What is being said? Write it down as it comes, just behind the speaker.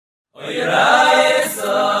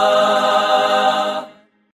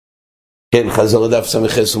כן, חזור דף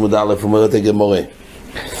סמ"ח עמוד א', אומרת הגמרא.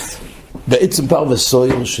 בעצם פר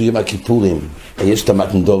וסויר של יום הכיפורים, יש את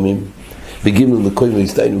המתנדומים, בגימל לקוים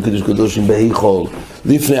והסתיינו קדוש קדושים בהיכול,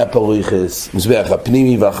 לפני הפרויכס, מזבח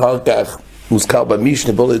הפנימי, ואחר כך מוזכר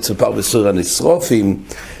במשנה בו אצל פר וסויר הנשרופים,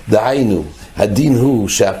 דהיינו, הדין הוא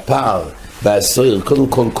שהפר והסויר קודם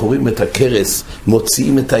כל קוראים את הקרס,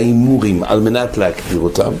 מוציאים את האימורים על מנת להקטיר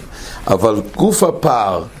אותם, אבל גוף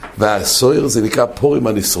הפר והסויר זה נקרא פורים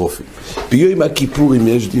הנשרופים. ביום הכיפורים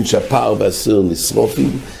יש דין שהפר והסויר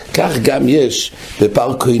נשרופים, כך גם יש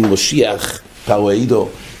בפר כהן משיח, פר ועידו,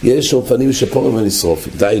 יש אופנים שפורים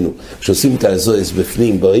הנשרופים. דיינו, כשעושים את הזוהס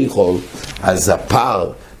בפנים, בהיכול, אז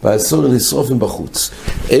הפר והסויר נשרופים בחוץ.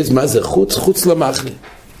 מה זה חוץ? חוץ למחנה.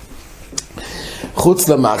 חוץ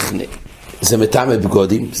למחנה. זה מטעמי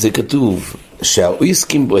בגודים, זה כתוב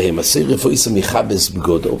שהאויסקים בהם, הסיר רפואיס המחבס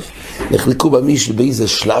בגודוב, נחלקו במשנה באיזה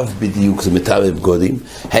שלב בדיוק זה מטעמי בגודים,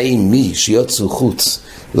 האם מי שיוצאו חוץ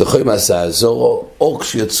לכל מעשה הזורו, או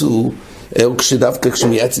כשיוצאו, או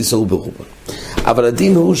כשמיד יצאו ברובה. אבל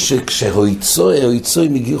הדין הוא שכשהויצוי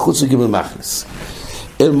מגיע חוץ מגימל מחנס,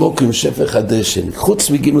 אל מוקים שפך הדשן, חוץ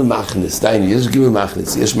מגימל מחנס, דיינו, יש גימל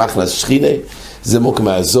מחנס, יש מחנס שכינה, זה מוקים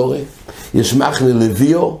מהזורה, יש מחנה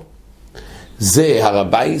לביו, זה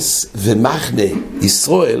הרבייס, ומחנה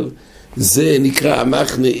ישראל, זה נקרא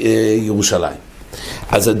מחנה ירושלים.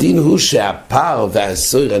 אז הדין הוא שהפר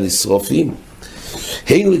והסויר הנשרופים,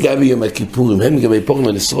 הם לגבי יום הכיפורים, הם לגבי פורים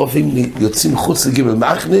הנשרופים, יוצאים חוץ לגימל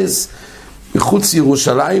מחנס, מחוץ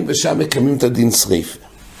ירושלים, ושם מקיימים את הדין שריפה.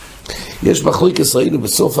 יש מחלוקת ראינו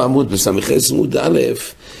בסוף העמוד, בסמ"ח עמוד א',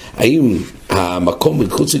 האם המקום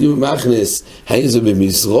מחוץ לגימל מחנס, האם זה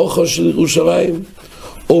במזרחו של ירושלים,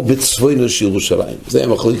 או בצפונו של ירושלים. זה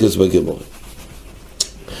המחלוקת בגמרא.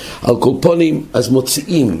 על כל פנים, אז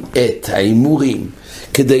מוציאים את האימורים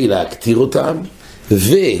כדי להקטיר אותם,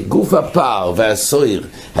 וגוף הפר והסויר,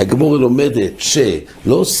 הגמרא לומדת שלא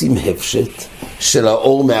עושים הפשט של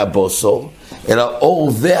האור מהבוסור, אלא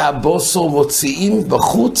האור והבוסור מוציאים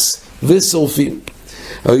בחוץ ושורפים.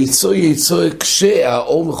 היצוי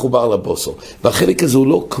כשהאור מחובר לבוסור. והחלק הזה הוא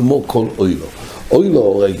לא כמו כל אוילו.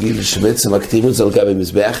 אוילו רגיל שבעצם מקטירים את זה על גבי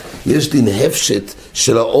מזבח, יש דין הפשט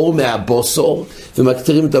של האור מהבוסור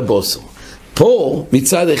ומקטירים את הבוסור. פה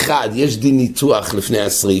מצד אחד יש דין ניתוח לפני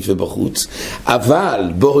השריף ובחוץ,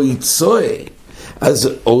 אבל בהיצוי,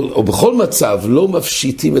 או בכל מצב לא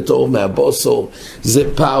מפשיטים את האור מהבוסור, זה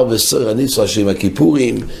פר וסויר הנשרוף של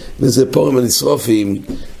הכיפורים, וזה פורים הנשרופים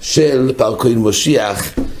של פר כהן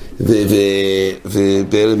משיח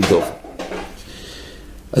ובעלם דוב.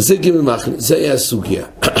 אז זה גימל מחנה, זה היה הסוגיה.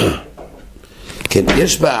 כן,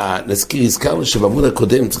 יש בה, הזכרנו שבעמוד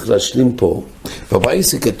הקודם צריך להשלים פה,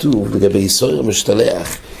 בבייס כתוב לגבי סויר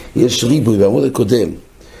משתלח, יש ריבוי בעמוד הקודם,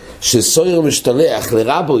 שסויר משתלח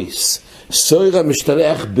לרבויס, סויר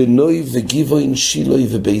המשתלח בנוי וגיבוין שילוי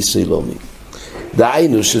ובייס אילומי.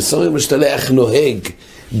 דהיינו שסויר משתלח נוהג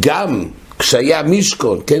גם כשהיה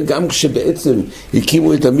משכון, כן, גם כשבעצם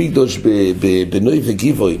הקימו את המקדוש בנוי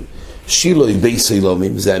וגיבוין, שילוי בייס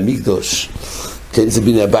אילומים, זה המקדוש, כן, זה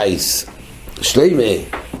בני הבייס, שלמה,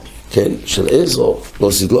 כן, של עזרו,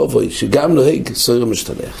 לא זדלובוי, שגם נוהג סויר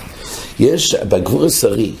משתלח. יש בגבור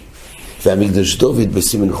השרי, והמקדש דוד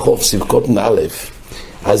בסימן חוף, סבקות א',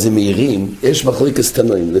 אז הם מהירים, יש מחלוקת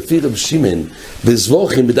תנועים, לפי רב שמעון,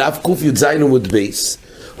 בזבוכים, בדף ק"ז עמוד בייס,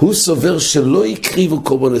 הוא סובר שלא יקריבו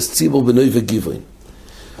קורבנס ציבור בנוי וגיבוין.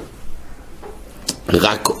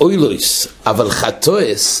 רק אוילויס, אבל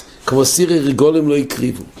חטואס, כמו סירי רגולם לא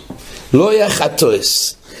יקריבו. לא היה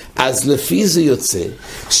חטואס. אז לפי זה יוצא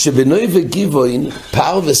שבנוי וגיבוין,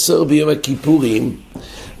 פר וסויר ביום הכיפורים,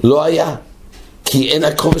 לא היה. כי אין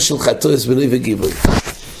הקרוב של חטואס בנוי וגיבוין.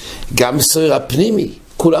 גם סויר הפנימי,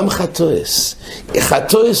 כולם חטואס.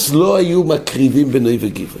 חטואס לא היו מקריבים בנוי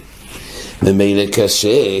וגיבוין. ממילא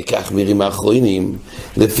קשה, כך מירים האחרונים,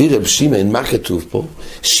 לפי רב שמעון, מה כתוב פה?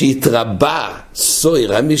 שהתרבה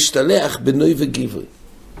סויר המשתלח בנוי וגיבוין.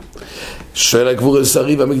 שואל הגבור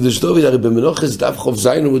השרי והמקדש דוד, הרי במנוחס דף חוף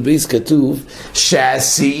זין עמוד בייס כתוב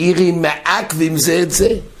שהשעירים מעכבים זה את זה.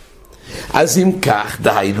 אז אם כך,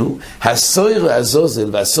 דהיינו, הסויר הזוזל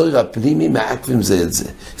והסויר הפנימי מעכבים זה את זה.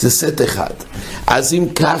 זה סט אחד. אז אם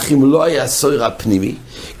כך, אם לא היה הסויר הפנימי,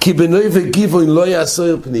 כי בנוי וגיבוין לא היה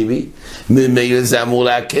הסויר פנימי, ממילא זה אמור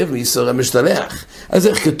לעכב מסויר המשתלח. אז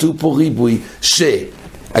איך כתוב פה ריבוי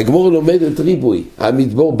הגמור לומדת ריבוי,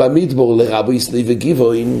 המדבור במדבור לרבוי סנוי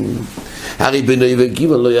וגיבוין, הרי בנוי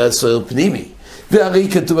וגיבוין לא היה סויר פנימי, והרי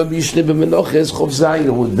כתוב במשנה במנוחס חוף זין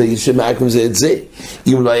עמוד בייס שמעכבים זה את זה.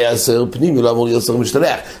 אם לא היה סויר פנימי לא אמור להיות סויר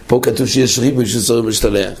משתלח. פה כתוב שיש ריבוי של סויר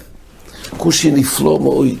משתלח. קושי נפלא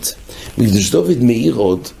מאוד. מקדש דוד מעיר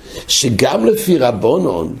עוד, שגם לפי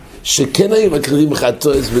רבונון, שכן היו מקריבים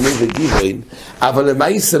חטאוס בנוי וגיבוין, אבל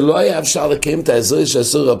למעשה לא היה אפשר לקיים את האזור של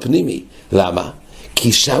הסור הפנימי. למה?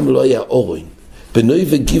 כי שם לא היה אורין. בנוי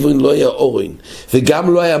וגיבוין לא היה אורין,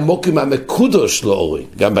 וגם לא היה מוקם המקודש לא אורין,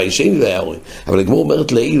 גם בישני לא היה אורין, אבל הגמור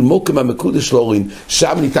אומרת לעיל מוקם המקודש לא אורין,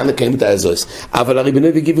 שם ניתן לקיים את האזור. אבל הרי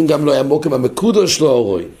בנוי וגיבוין גם לא היה מוקם המקודש לא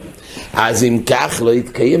אורין. אז אם כך לא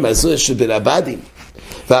יתקיים האזור של בן הבדים,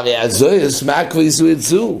 והרי האזור מה כבר יזו את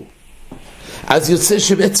זו, אז יוצא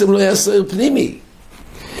שבעצם לא היה סויר פנימי.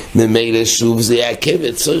 ממילא שוב זה יעכב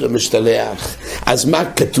את סויר המשתלח. אז מה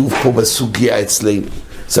כתוב פה בסוגיה אצלנו?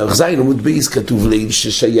 סמך זין עמוד בייס כתוב ליל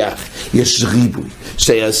ששייך, יש ריבוי,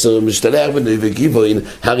 שהיה סויר המשתלח בנוי וגיבוין,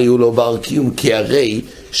 הרי הוא לא בר קיום, כי הרי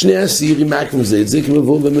שני הסעירים מעכבים זה, את זה כמו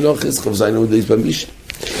בואו במנוחס, סמך זין עמוד בייס במשנה.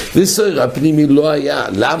 וסויר הפנימי לא היה,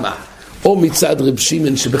 למה? או מצד רב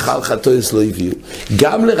שמעון שבכלל חטאוס לא הביאו,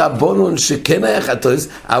 גם לרבונון שכן היה חטאוס,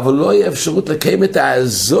 אבל לא היה אפשרות לקיים את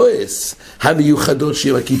האזוס המיוחדות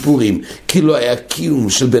של הכיפורים, כי לא היה קיום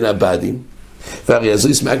של בן הבדים, והרי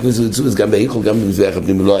הזוס מעכבים זה גם באיכול, גם במזבח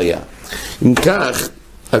הפנימי לא היה. אם כך,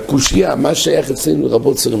 הקושיה, מה שייך אצלנו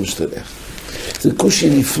רבות סויר המשתלח, זה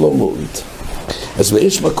קושיה נפלא מאוד. אז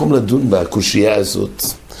יש מקום לדון בקושיה הזאת,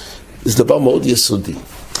 זה דבר מאוד יסודי.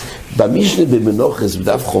 במשנה במנוחס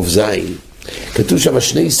בדף חוב זין כתוב שם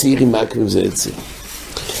שני שעירים מעכבים זה את זה.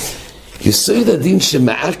 יסוד הדין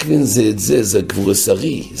שמעכבים זה את זה, זה גבור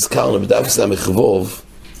שרי, הזכרנו בדף סמ"ך,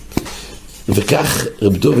 וכך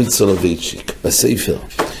רב דוד סולובייצ'יק בספר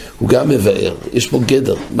הוא גם מבאר, יש פה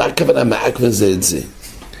גדר, מה הכוונה מעכבים זה את זה?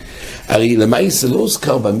 הרי למעשה לא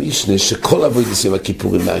הוזכר במשנה שכל עבודת יום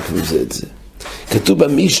הכיפורים מעכבים זה את זה. כתוב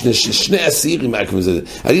במשנה ששני הסעירים מעכבים זה את זה.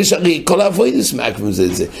 אז יש הרי כל העבודת מעכבים זה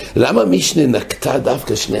את זה. למה משנה נקטה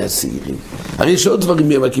דווקא שני הסעירים? הרי יש עוד דברים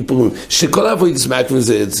מיום הכיפורים שכל העבודת מעכבים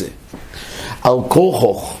זה את זה. על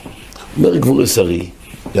כורחוך אומר גבור שרי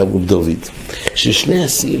גם רב דוד ששני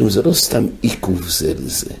הסעירים זה לא סתם עיכוב זה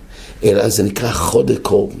לזה, אלא זה נקרא חוד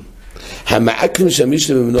קורבן. המעכבים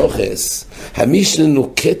שהמשנה במנוחס, המשנה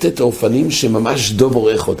נוקטת האופנים שממש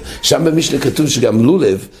דובר אחד. שם במשנה כתוב שגם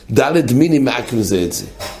לולב, ד' מיני מעכבים זה את זה.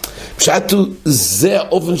 פשטו, זה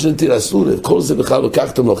האופן שנטילת לולב, כל זה בכלל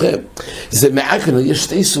לקחתם לכם. זה מעכבים, יש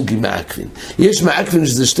שתי סוגים מעכבים. יש מעכבים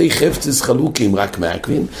שזה שתי חפצס חלוקים רק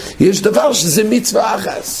מעכבים, יש דבר שזה מצווה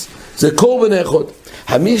אחס, זה קורבן אחד.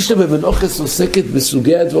 המשנה במנוחס עוסקת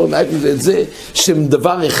בסוגי הדבר מעכבים זה את זה, שהם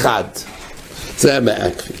דבר אחד. זה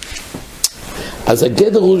המעכבים. אז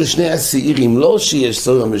הגדר הוא לשני הסעירים, לא שיש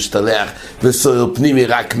סויר משתלח וסויר פנימי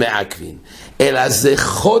רק מעכבים, אלא זה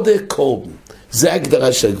חודה קורבן. זה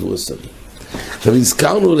ההגדרה של גבור שרי. עכשיו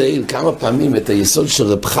הזכרנו לעיל כמה פעמים את היסוד של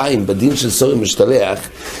רב חיים בדין של סויר משתלח,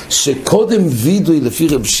 שקודם וידוי לפי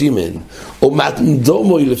רב שמעון, או מתן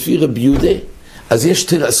דומוי לפי רב יהודה, אז יש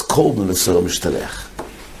תירס קורבן לסויר משתלח.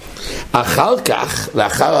 אחר כך,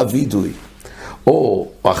 לאחר הוידוי, או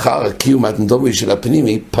אחר הקיום התנדומי של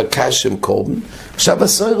הפנימי, פקע שם קורבן. עכשיו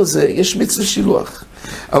בסויר הזה יש מצווה שילוח,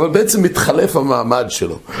 אבל בעצם מתחלף המעמד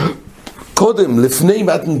שלו. קודם, לפני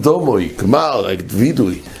מתנדומי, כלומר,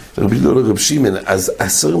 וידוי, רב שמעון, אז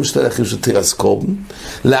הסויר משתלח יש תירס קורבן.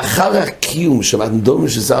 לאחר הקיום של מתנדומי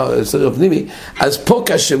של הסויר הפנימי, אז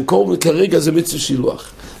פקע שם קורבן, כרגע זה מצווה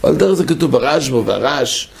שילוח. אבל דרך זה כתוב ברשב"א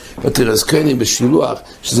והרש, בתירס קיינים בשילוח,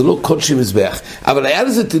 שזה לא קודשי מזבח. אבל היה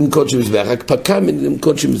לזה קודשי מזבח, רק פקע מן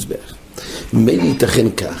קודשי מזבח. ממילא ייתכן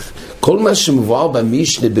כך, כל מה שמבואר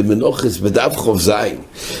במשנה במנוחס בדף חוב זין,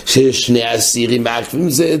 שיש שני הסעירים מעכבים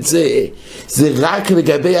זה את זה, זה רק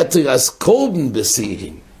לגבי התירס קורבן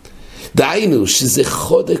בסעירים. דהיינו, שזה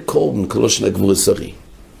חודה קורבן, כמו שנה גבור שרי.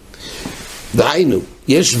 דהיינו,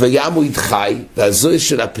 יש וימו ידחי, והזוהר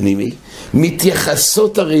של הפנימי,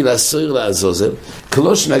 מתייחסות הרי לסויר לעזוזל,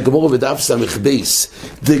 כמו שנגמור בדף סמך בייס,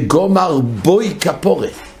 דגומר בוי כפורה.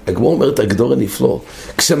 הגמור אומרת הגדור הנפלא,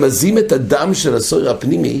 כשמזים את הדם של הסויר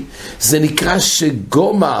הפנימי, זה נקרא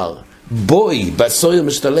שגומר בוי בסויר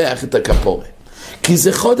משתלח את הכפורה. כי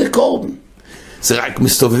זה חודה קורבן. זה רק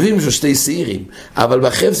מסתובבים של שתי שעירים, אבל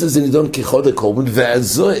בחפץ זה נידון כחודה קורבן,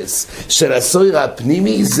 והזוהס של הסויר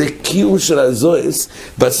הפנימי זה קיום של הזוהס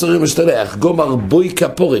בסויר משתלח, גומר בוי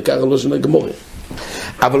כפורה, ככה לא שנה גמורה.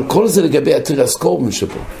 אבל כל זה לגבי התירס קורבן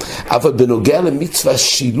שבו. אבל בנוגע למצווה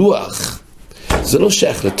שילוח, זה לא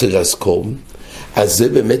שייך לתירס קורבן, אז זה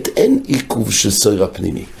באמת אין עיכוב של סויר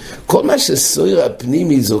הפנימי. כל מה שסויר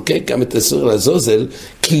הפנימי זוקק גם את הסויר לעזוזל,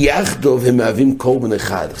 כי יחדו הם מהווים קורבן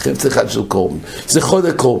אחד, חפץ אחד של קורבן. זה חוד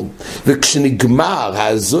הקורבן. וכשנגמר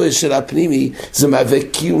הזוהר של הפנימי, זה מהווה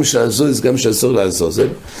קיום של הזוהר, גם של הסויר לעזוזל,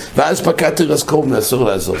 ואז פקעתי רס קורבן הסויר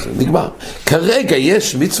לעזוזל. נגמר. כרגע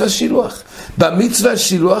יש מצווה שילוח. במצווה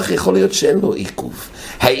שילוח יכול להיות שאין לו עיכוב.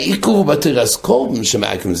 העיכוב הוא בתרס קורבן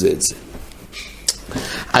שמעקם זה את זה.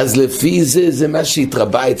 אז לפי זה, זה מה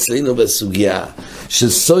שהתרבה אצלנו בסוגיה,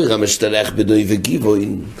 שסויר המשתלח בנוי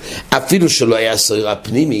וגיבוין, אפילו שלא היה סויר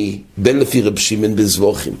הפנימי, בין לפי רב שמעון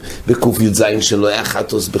בזבוחים, בקוף י"ז שלא היה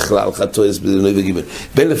חטוס בכלל, חטוס בנוי וגיבוין,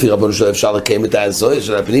 בין לפי רבנו שלא אפשר לקיים את הסויר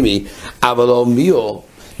של הפנימי, אבל לא מיו,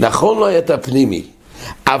 נכון לא היה את הפנימי,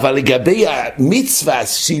 אבל לגבי המצווה,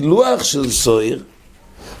 שילוח של סויר,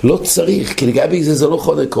 לא צריך, כי לגבי זה לא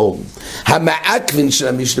חוד הקורבן. המעקבין של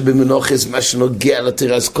המשנה במנוחס, מה שנוגע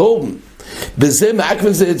לתרס קורבן, בזה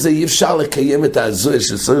מעקבין זה, אי אפשר לקיים את הזוהר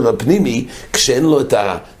של סויר הפנימי, כשאין לו את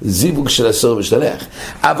הזיווג של הסויר משתלח.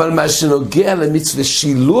 אבל מה שנוגע למצווה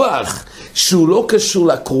שילוח, שהוא לא קשור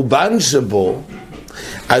לקורבן שבו,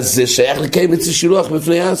 אז זה שייך לקיים מצווה שילוח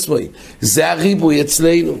בפני עצמי. זה הריבוי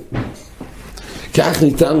אצלנו. כך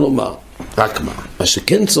ניתן לומר. רק מה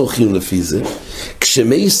שכן צורכים לפי זה,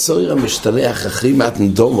 כשמי סויר המשתלח אחרי מתן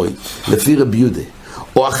דומוי, לפי רבי יהודה,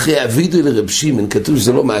 או אחרי אבידו לרב שמעון, כתוב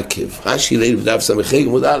שזה לא מעכב. רש"י ליל בדף סמכי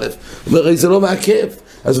עמוד א', אומר, הרי זה לא מעכב,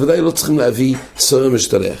 אז ודאי לא צריכים להביא סויר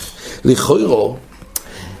משתלח. לכאורה,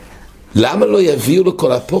 למה לא יביאו לו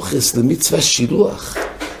כל הפוכס למצווה שילוח?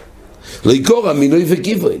 לא יגורע מינוי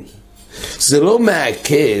וגיבוין. זה לא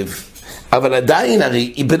מעכב, אבל עדיין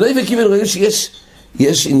הרי, בנוי וגיבוין רואים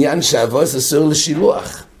יש עניין שעבור את הסויר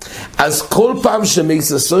לשילוח. אז כל פעם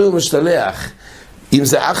שמייס הסויר משתלח, אם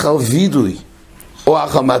זה אחר וידוי, או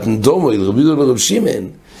אחר מתן דומוי, רבי יהודה לרב שמעון,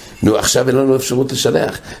 נו עכשיו אין לנו אפשרות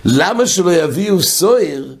לשלח. למה שלא יביאו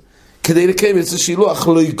סויר, כדי לקיים את השילוח,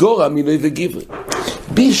 לא יגורע מינוי וגיבוין?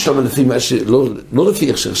 בישלום לפי מה לא לפי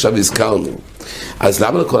איך שעכשיו הזכרנו, אז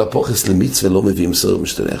למה לכל הפוכס למצווה לא מביאים סויר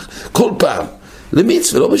משתלח? כל פעם,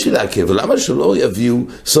 למצווה לא בשביל לעכב, ולמה שלא יביאו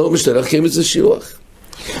סויר משתלח לקיים את השילוח?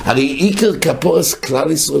 הרי עיקר כפורס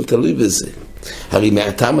כלל ישראל תלוי בזה. הרי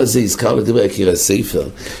מהטעם הזה הזכר לדבר יקיר הספר,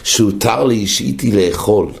 שהותר לי שאיתי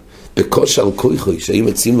לאכול בקוש על כויכוי, שהיו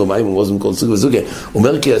מציעים לו מים ומוזם כל סוג וזוג.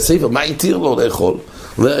 אומר יקיר הספר, מה התיר לו לאכול?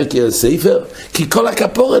 אומר יקיר הספר, כי כל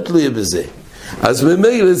הכפורת לא יהיה בזה. אז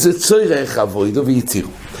ממילא זה צורך אבוידו ויתירו.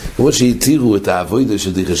 כמו שהתירו את האבוידו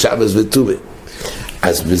של דרך שבס וטובה.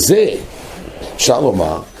 אז בזה אפשר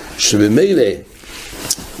לומר שבמילא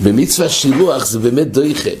במצווה שילוח זה באמת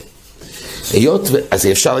דויכה. אז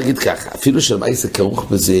אפשר להגיד ככה, אפילו של מה זה כרוך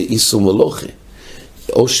בזה איסור מלוכה,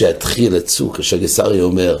 או שהתחיל לצוק, כשגסרי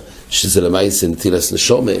אומר שזה למעשה נטילת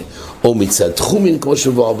נשומה, או מצד תחומין כמו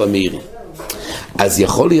שמבואר במיר. אז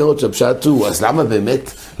יכול להיות שהפשט הוא, אז למה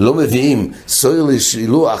באמת לא מביאים סויר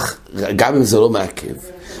לשילוח, גם אם זה לא מעכב?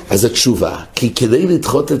 אז התשובה, כי כדי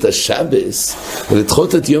לדחות את השבס,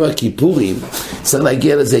 ולדחות את יום הכיפורים, צריך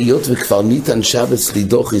להגיע לזה, היות וכבר ניתן שבס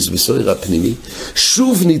לידוכיס בסויר הפנימי,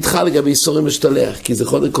 שוב נדחה לגבי סויר משתלח, כי זה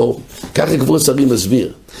חוד הקורבן. ככה גבור שרי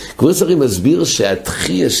מסביר. גבור שרי מסביר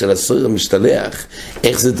שהתחייה של הסויר המשתלח,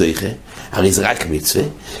 איך זה דוחה? הרי זה רק מצווה,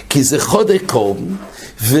 כי זה חוד הקורבן,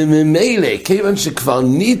 וממילא, כיוון שכבר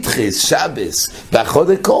נדחה שבס בחוד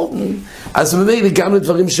הקורבן, אז ממילא גם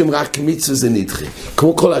לדברים שהם רק מצווה זה נדחה.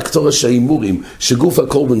 כמו כל הקטורס האימורים, שגוף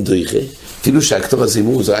הקורבן דוחה, אפילו שהקטורס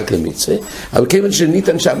האימור זה רק למצווה, אבל כיוון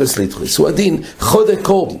שניתן שבס לדחוס, הוא הדין חוד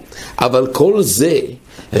הקורבן. אבל כל זה,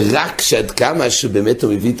 רק שעד כמה שבאמת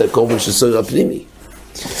הוא מביא את הקורבן של סויר הפנימי.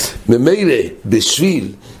 ממילא, בשביל,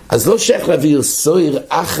 אז לא שייך להעביר סויר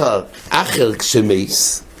אחר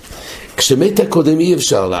כשמייס. כשמת הקודם אי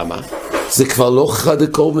אפשר, למה? זה כבר לא חד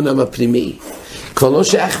הקורבן הפנימי. כבר לא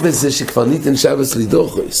שייך בזה שכבר ניתן שבס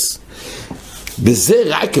לידוכוס. בזה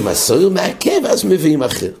רק אם הסויר מעכב, אז מביאים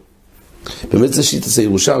אחר. באמת זה שיטת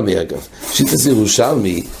הירושלמי אגב. שיטת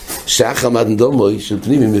הירושלמי, שאחר מתן דומוי של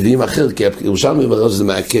פנימי מביאים אחר, כי הירושלמי אומר שזה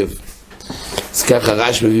מעכב. אז ככה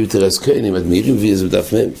רש מביא בתרס כהנים, הדמירים מביא איזה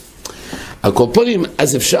בדף מהם. הקורפונים,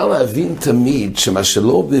 אז אפשר להבין תמיד שמה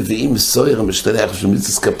שלא מביאים סויר המשתלח של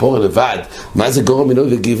מצווה כפורה לבד, מה זה גורע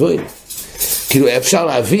מינוי וגיבוין? כאילו אפשר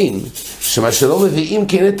להבין שמה שלא מביאים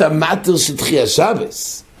כן את המטר של תחייה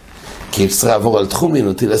שבס, כי צריך לעבור על תחומין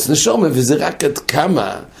נטילת נשומה, וזה רק עד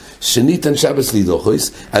כמה שניתן שבס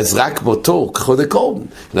לידוכוס, אז רק באותו כחוד הקורבן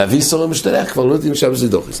להביא סויר המשתלח כבר לא ניתן שבס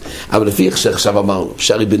לידוכוס. אבל לפי איך שעכשיו אמרנו,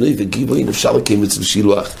 שהרי בינוי וגיבוין אפשר לקיים מצווה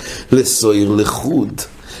שילוח לסויר לחוד,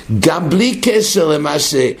 גם בלי קשר למה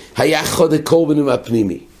שהיה חוד הקורבן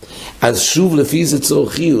הפנימי. אז שוב לפי זה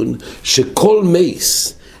צורכיון שכל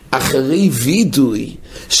מייס אחרי וידוי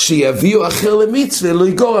שיביאו אחר למצווה לא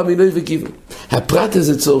יגור המינוי וגיוון. הפרט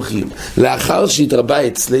הזה צורכים לאחר שהתרבה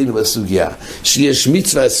אצלנו בסוגיה שיש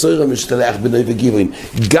מצווה הסויר המשתלח בנוי וגיוון,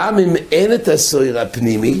 גם אם אין את הסויר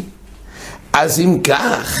הפנימי, אז אם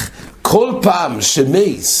כך כל פעם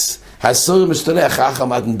שמייס הסויר משתלח אחר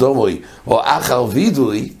מתן דומוי או אחר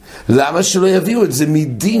וידוי, למה שלא יביאו את זה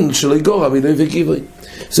מדין שלא יגור המינוי וגיוון?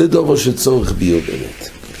 זה דבר שצורך ביו באמת.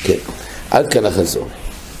 כן, עד כאן החזור.